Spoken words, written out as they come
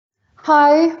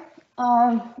Hi,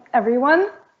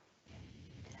 everyone.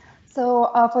 So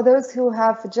for those who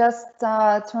have just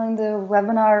turned the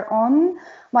webinar on,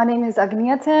 my name is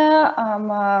Agniete.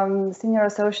 I'm Senior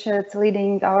Associate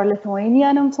leading our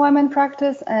Lithuanian employment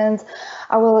practice, and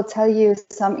I will tell you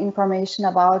some information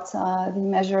about the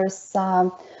measures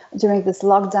during this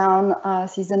lockdown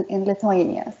season in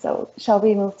Lithuania. So shall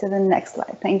we move to the next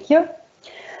slide? Thank you.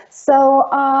 So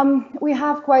we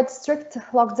have quite strict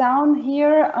lockdown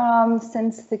here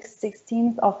since the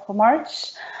 16th of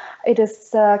March. It is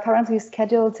currently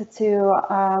scheduled to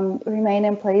remain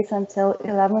in place until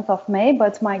 11th of May,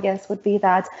 but my guess would be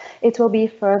that it will be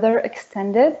further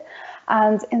extended.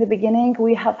 And in the beginning,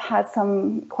 we have had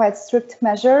some quite strict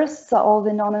measures. So all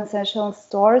the non-essential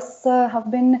stores have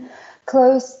been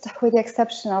closed with the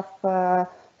exception of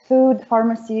food,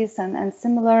 pharmacies and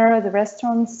similar. The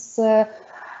restaurants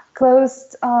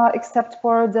closed except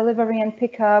for delivery and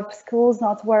pickup, schools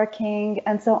not working,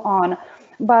 and so on.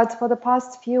 But for the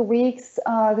past few weeks,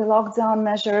 the lockdown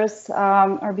measures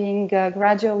are being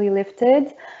gradually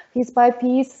lifted piece by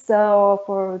piece. So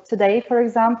for today, for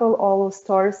example, all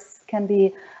stores can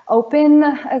be open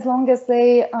as long as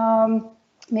they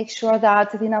make sure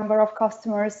that the number of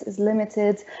customers is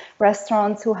limited.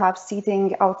 Restaurants who have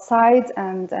seating outside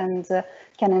and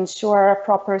can ensure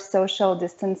proper social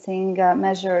distancing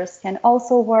measures can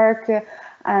also work,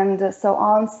 and so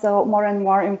on. So more and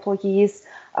more employees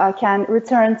can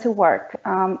return to work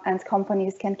and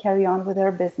companies can carry on with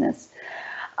their business.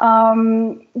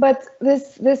 But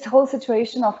this whole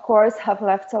situation, of course, have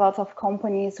left a lot of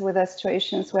companies with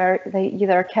situations where they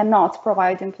either cannot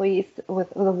provide employees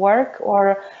with the work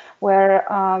or where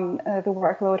the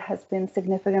workload has been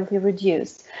significantly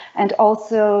reduced. And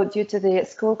also due to the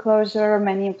school closure,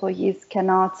 many employees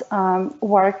cannot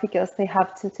work because they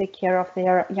have to take care of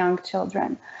their young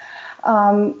children.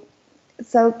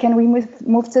 So can we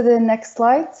move to the next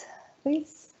slide,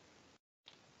 please?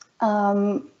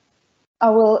 I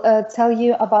will tell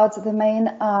you about the main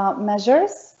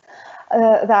measures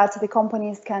that the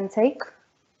companies can take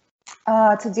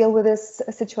to deal with this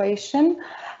situation.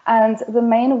 And the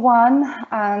main one,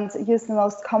 and used the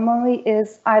most commonly,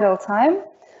 is idle time.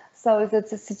 So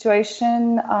it's a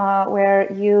situation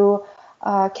where you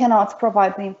cannot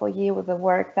provide the employee with the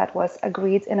work that was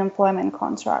agreed in employment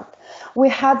contract. We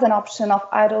had an option of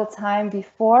idle time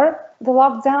before the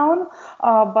lockdown,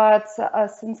 but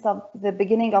since the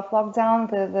beginning of lockdown,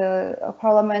 the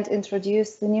parliament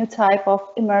introduced the new type of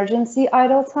emergency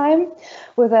idle time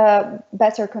with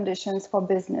better conditions for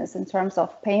business in terms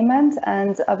of payment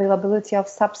and availability of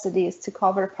subsidies to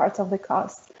cover part of the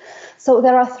cost. So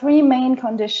there are three main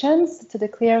conditions to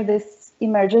declare this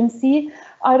emergency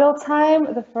idle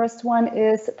time. The first one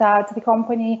is that the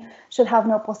company should have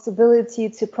no possibility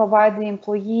to provide the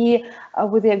employee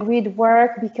with the agreed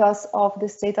work because of the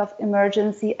state of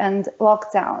emergency and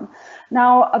lockdown.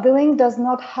 Now, the link does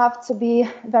not have to be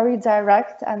very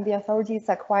direct, and the authorities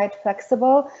are quite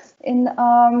flexible in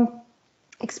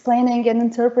explaining and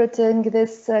interpreting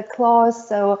this clause.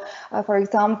 So, for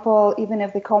example, even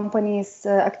if the company's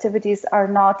activities are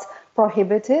not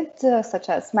prohibited, such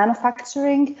as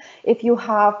manufacturing, if you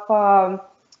have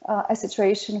a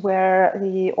situation where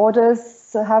the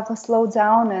orders have slowed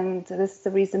down and this is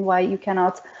the reason why you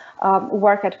cannot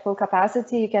work at full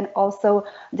capacity, you can also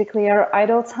declare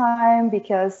idle time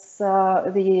because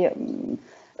the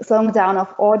slowing down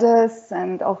of orders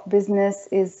and of business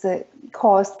is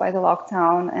caused by the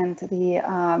lockdown and the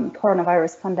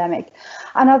coronavirus pandemic.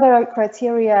 Another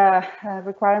criteria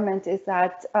requirement is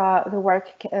that the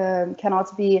work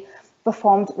cannot be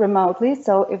performed remotely.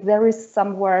 So if there is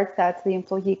some work that the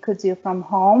employee could do from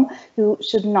home, you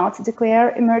should not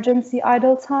declare emergency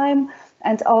idle time.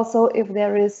 And also if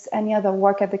there is any other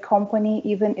work at the company,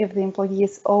 even if the employee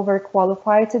is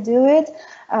overqualified to do it,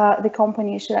 the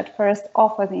company should at first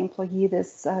offer the employee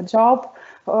this job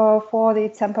for the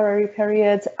temporary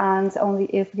period, and only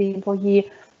if the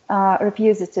employee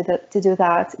refuses to do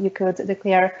that, you could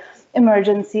declare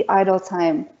emergency idle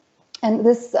time. And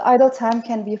this idle time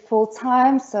can be full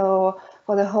time, so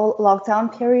for the whole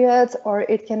lockdown period, or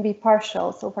it can be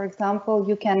partial. So for example,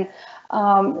 you can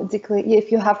declare,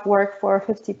 if you have work for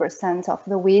 50% of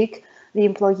the week, the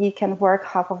employee can work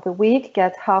half of the week,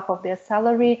 get half of their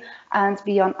salary, and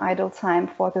be on idle time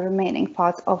for the remaining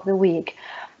part of the week.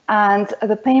 And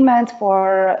the payment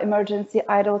for emergency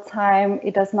idle time,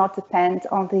 it does not depend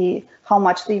on how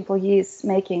much the employee is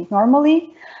making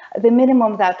normally. The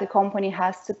minimum that the company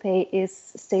has to pay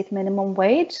is state minimum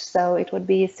wage, so it would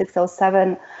be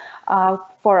 607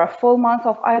 for a full month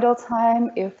of idle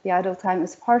time. If the idle time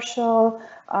is partial,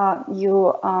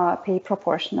 you pay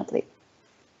proportionately.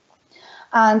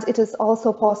 And it is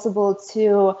also possible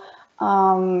to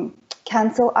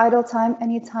cancel idle time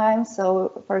anytime.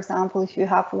 So, for example, if you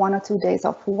have 1 or 2 days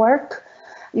of work,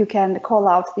 you can call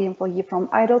out the employee from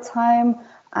idle time.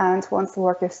 And once the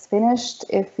work is finished,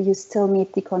 if you still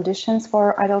meet the conditions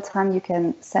for idle time, you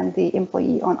can send the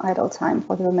employee on idle time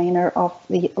for the remainder of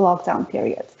the lockdown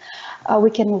period. We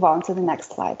can move on to the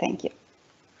next slide. Thank you.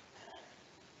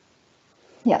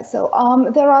 Yeah, so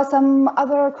there are some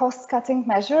other cost-cutting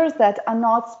measures that are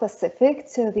not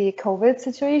specific to the COVID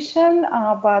situation,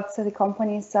 but the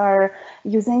companies are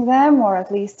using them, or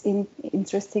at least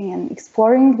interested in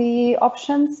exploring the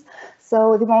options.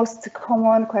 So the most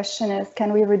common question is,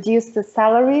 can we reduce the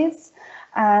salaries?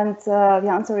 And the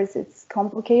answer is it's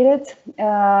complicated.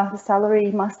 The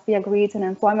salary must be agreed in an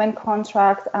employment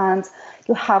contract, and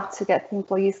you have to get the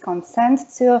employee's consent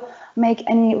to make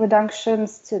any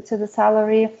reductions to the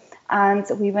salary. And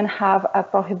we even have a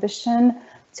prohibition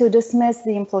to dismiss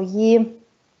the employee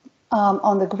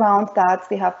on the ground that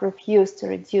they have refused to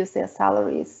reduce their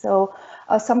salaries. So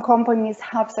some companies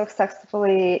have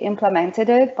successfully implemented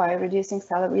it by reducing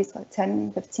salaries by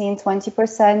 10, 15,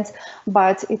 20%,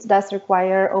 but it does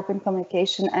require open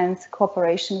communication and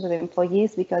cooperation with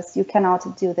employees, because you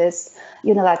cannot do this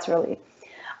unilaterally.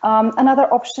 Another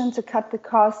option to cut the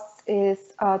costs is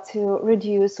to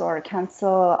reduce or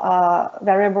cancel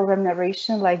variable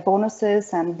remuneration like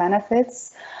bonuses and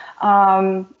benefits.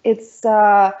 It's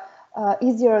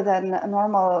easier than a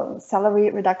normal salary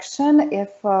reduction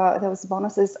if those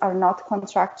bonuses are not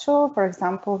contractual. For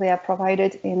example, they are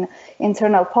provided in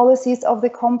internal policies of the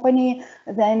company,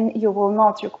 then you will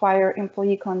not require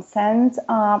employee consent,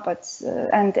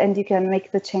 and you can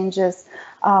make the changes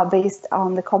based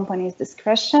on the company's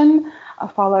discretion,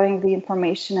 following the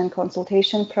information and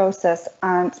consultation process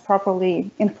and properly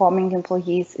informing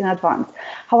employees in advance.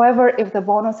 However, if the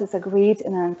bonus is agreed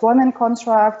in an employment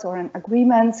contract or an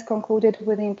agreement concluded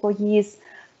with the employees,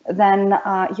 then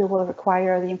you will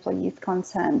require the employee's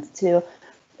consent to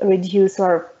reduce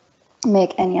or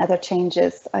make any other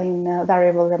changes in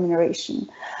variable remuneration.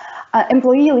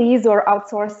 Employee lease or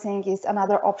outsourcing is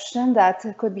another option that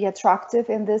could be attractive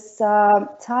in this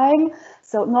time.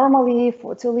 So normally,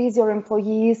 to lease your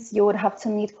employees, you would have to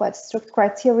meet quite strict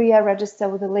criteria, register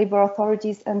with the labor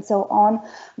authorities and so on.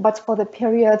 But for the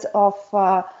period of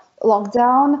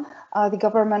lockdown, the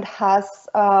government has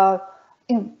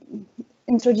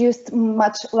introduced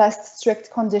much less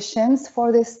strict conditions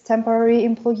for this temporary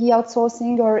employee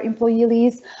outsourcing or employee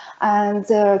lease. And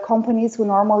companies who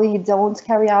normally don't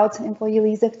carry out employee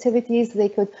lease activities, they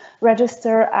could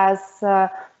register as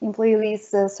employee lease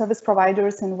service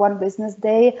providers in one business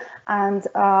day and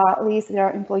lease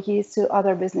their employees to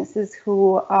other businesses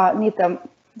who need them.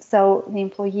 So the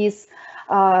employees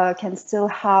can still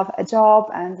have a job,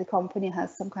 and the company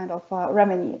has some kind of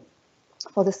revenue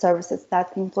for the services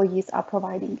that the employees are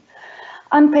providing.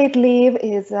 Unpaid leave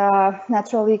is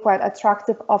naturally quite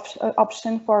attractive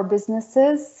option for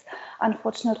businesses.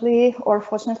 Unfortunately, or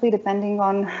fortunately, depending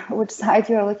on which side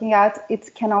you're looking at,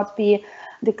 it cannot be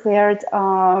declared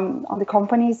on the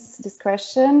company's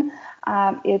discretion.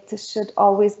 It should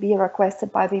always be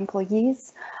requested by the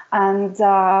employees. And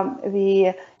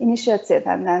the initiative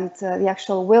and the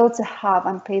actual will to have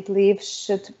unpaid leave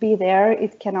should be there.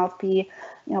 It cannot be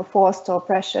forced or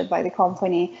pressured by the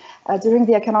company. During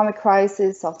the economic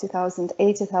crisis of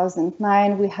 2008,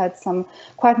 2009, we had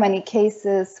quite many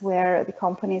cases where the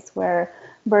companies were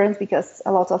burned because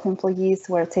a lot of employees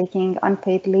were taking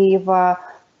unpaid leave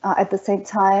at the same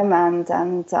time,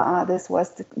 and this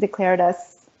was declared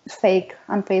as fake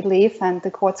unpaid leave, and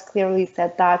the courts clearly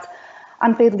said that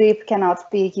unpaid leave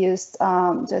cannot be used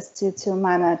just to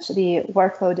manage the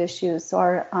workload issues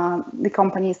or the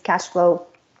company's cash flow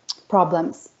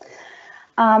problems.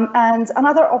 And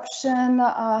another option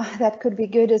that could be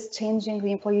good is changing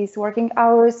the employees' working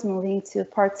hours, moving to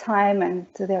part-time, and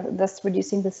thus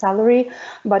reducing the salary.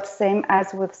 But same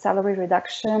as with salary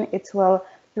reduction, it will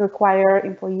require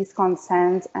employees'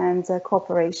 consent and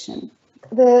cooperation.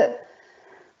 The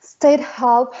state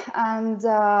help and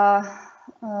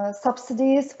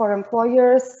subsidies for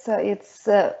employers, it's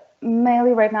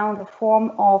mainly right now in the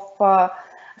form of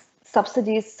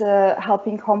subsidies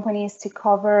helping companies to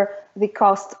cover the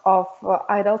cost of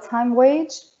idle time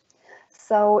wage.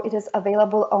 So it is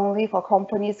available only for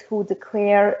companies who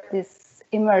declare this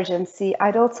emergency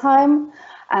idle time.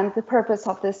 And the purpose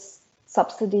of this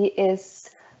subsidy is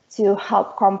to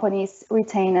help companies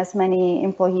retain as many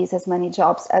employees, as many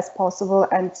jobs as possible,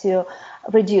 and to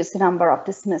reduce the number of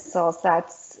dismissals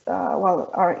that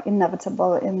are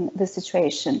inevitable in this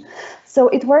situation. So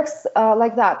it works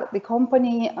like that. The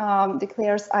company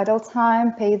declares idle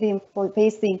time, pays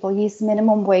the employees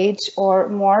minimum wage or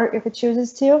more if it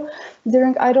chooses to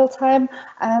during idle time,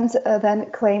 and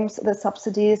then claims the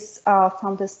subsidies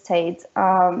from the state.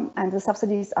 And the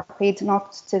subsidies are paid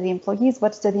not to the employees,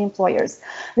 but to the employers.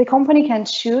 The company can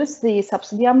choose the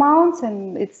subsidy amount,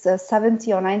 and it's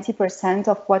 70 or 90%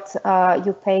 of what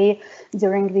you pay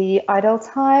during the idle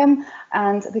time.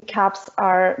 And the caps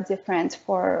are different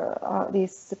for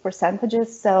these percentages,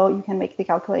 so you can make the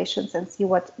calculations and see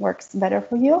what works better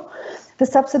for you. The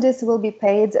subsidies will be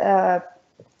paid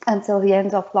until the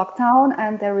end of lockdown,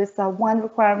 and there is one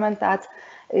requirement that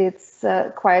it's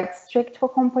quite strict for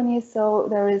companies. So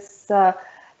there is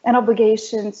an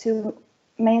obligation to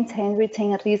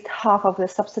retain at least half of the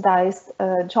subsidized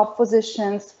job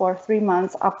positions for 3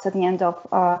 months after the end of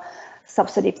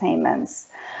subsidy payments.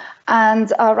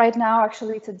 And right now,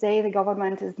 actually today, the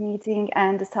government is meeting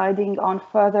and deciding on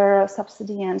further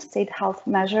subsidy and state health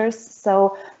measures.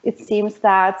 So it seems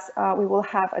that we will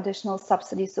have additional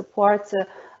subsidy support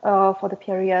for the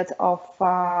period of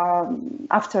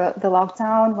after the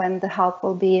lockdown, when the help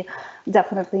will be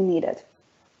definitely needed.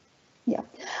 Yeah.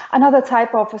 Another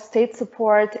type of state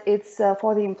support, it's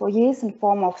for the employees in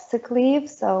form of sick leave.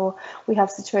 So we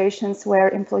have situations where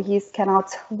employees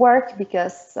cannot work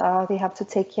because they have to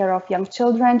take care of young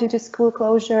children due to school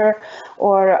closure,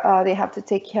 or they have to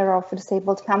take care of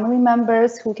disabled family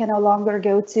members who can no longer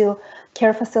go to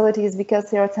care facilities because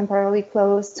they are temporarily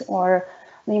closed, or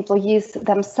the employees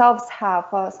themselves have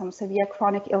some severe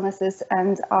chronic illnesses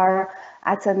and are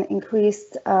at an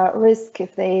increased risk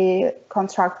if they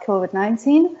contract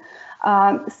COVID-19.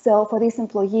 So for these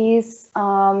employees,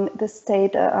 the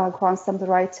state grants them the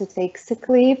right to take sick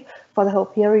leave for the whole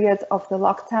period of the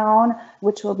lockdown,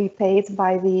 which will be paid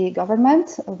by the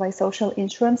government, by Social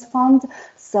Insurance Fund.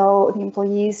 So the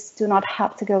employees do not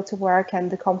have to go to work, and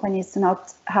the companies do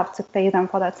not have to pay them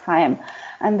for that time.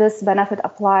 And this benefit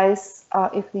applies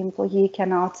if the employee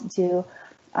cannot do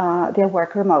their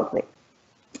work remotely.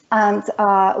 And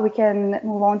we can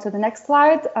move on to the next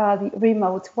slide, the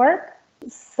remote work.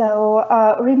 So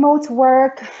remote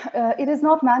work, it is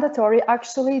not mandatory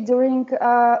actually during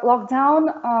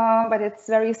lockdown, but it's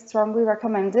very strongly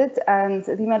recommended, and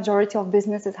the majority of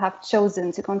businesses have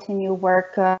chosen to continue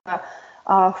work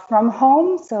from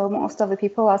home. So most of the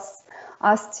people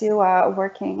us two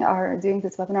working are doing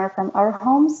this webinar from our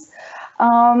homes.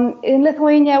 In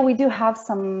Lithuania, we do have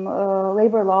some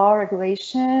labor law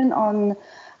regulation on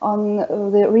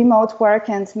the remote work,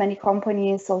 and many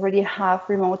companies already have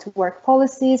remote work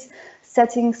policies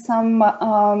setting some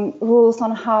rules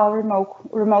on how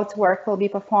remote work will be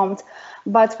performed.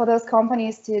 But for those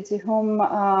companies to whom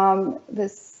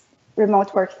this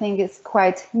remote work thing is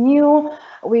quite new,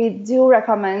 we do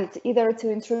recommend either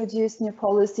to introduce new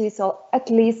policies or at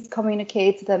least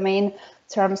communicate the main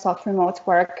terms of remote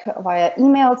work via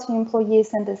email to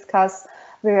employees and discuss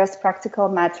various practical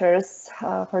matters.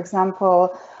 For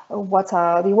example, what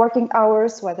are the working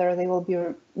hours, whether they will be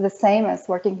the same as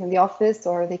working in the office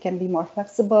or they can be more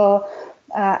flexible,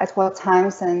 at what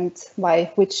times and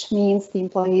by which means the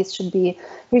employees should be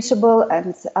reachable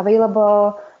and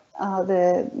available,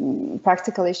 the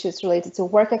practical issues related to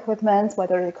work equipment,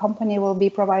 whether the company will be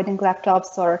providing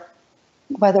laptops or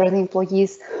whether the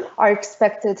employees are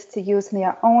expected to use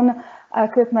their own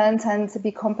equipment and to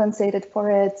be compensated for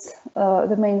it,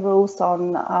 the main rules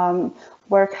on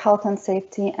work health and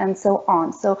safety, and so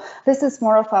on. So this is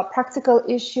more of a practical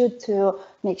issue to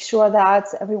make sure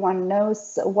that everyone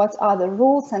knows what are the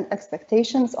rules and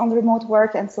expectations on remote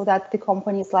work, and so that the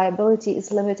company's liability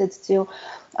is limited to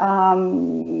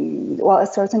well, a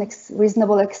certain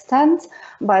reasonable extent,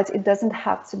 but it doesn't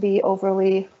have to be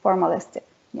overly formalistic.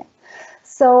 Yeah.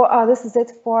 So this is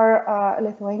it for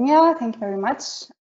Lithuania. Thank you very much.